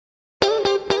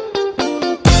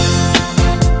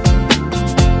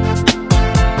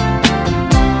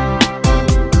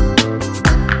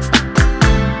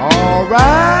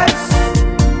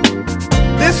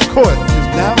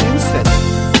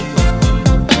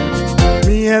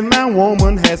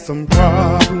woman has some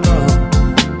problems,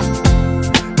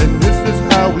 and this is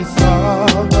how we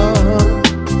solve them.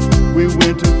 We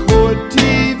went to court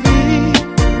TV,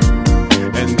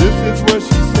 and this is what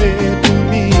she said to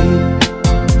me.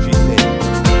 She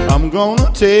said, I'm gonna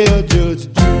tell Judge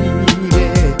Judy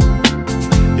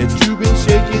that you've been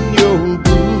shaking your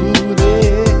booty.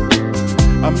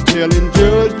 I'm telling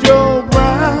Judge Joe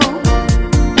Brown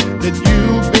that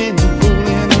you've been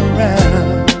fooling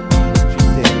around. She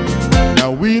said,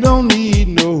 now we don't need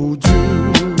no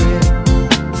jury.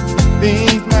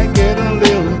 Things might get a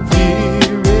little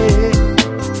teary.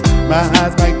 My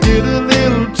eyes might get a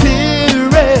little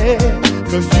teary,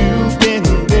 'cause you've been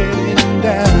getting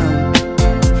down.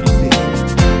 She said,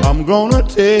 I'm gonna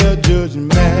tell Judge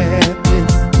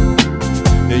Mathis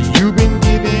that you've been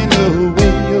giving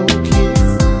away your kiss.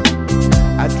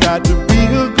 I tried to be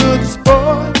a good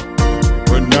sport,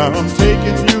 but now I'm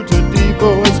taking you to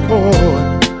divorce court.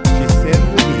 She said,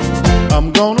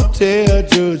 I'm gonna tell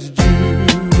Judge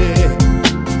Judy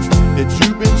that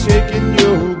you've been shaking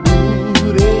your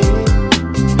booty.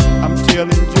 I'm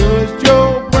telling Judge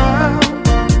Joe Brown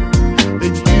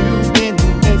that you've been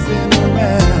messing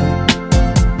around.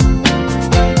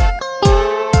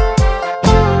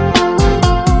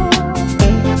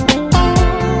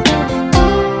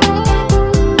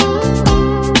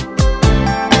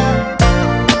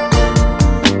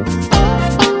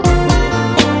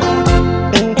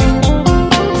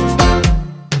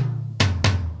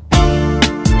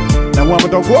 Woman,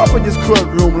 don't go up in this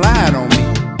courtroom lying on me.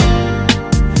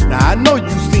 Now I know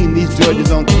you've seen these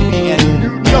judges on TV, and you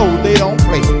know they don't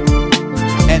play.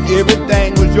 And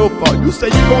everything was your fault. You say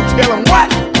you gonna tell them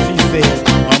what? She said,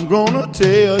 I'm gonna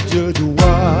tell Judge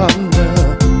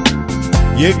Wanda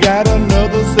you got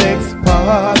another sex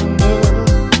partner.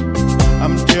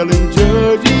 I'm telling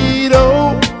Judge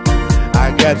Ito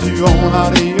I got you on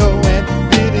audio and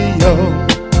video.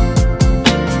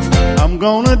 I'm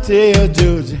gonna tell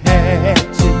Judge Hatchett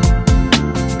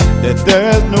that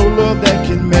there's no love that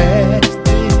can match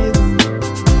this.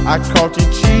 I caught you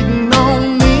cheating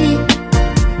on me,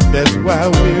 that's why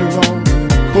we're on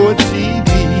court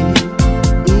TV.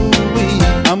 Ooh-wee.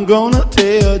 I'm gonna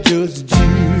tell Judge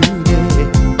Judy,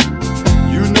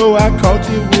 you know I caught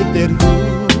you with that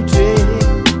hoochie.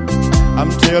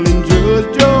 I'm telling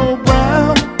Judge Joe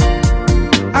Brown,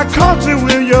 I caught you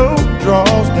with your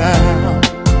drawers down.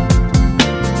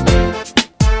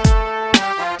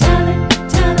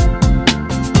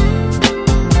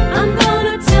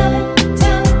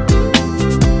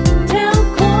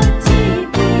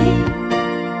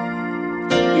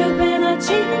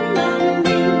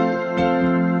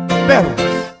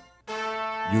 Fellas,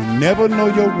 you never know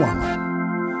your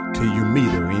woman till you meet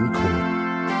her in court.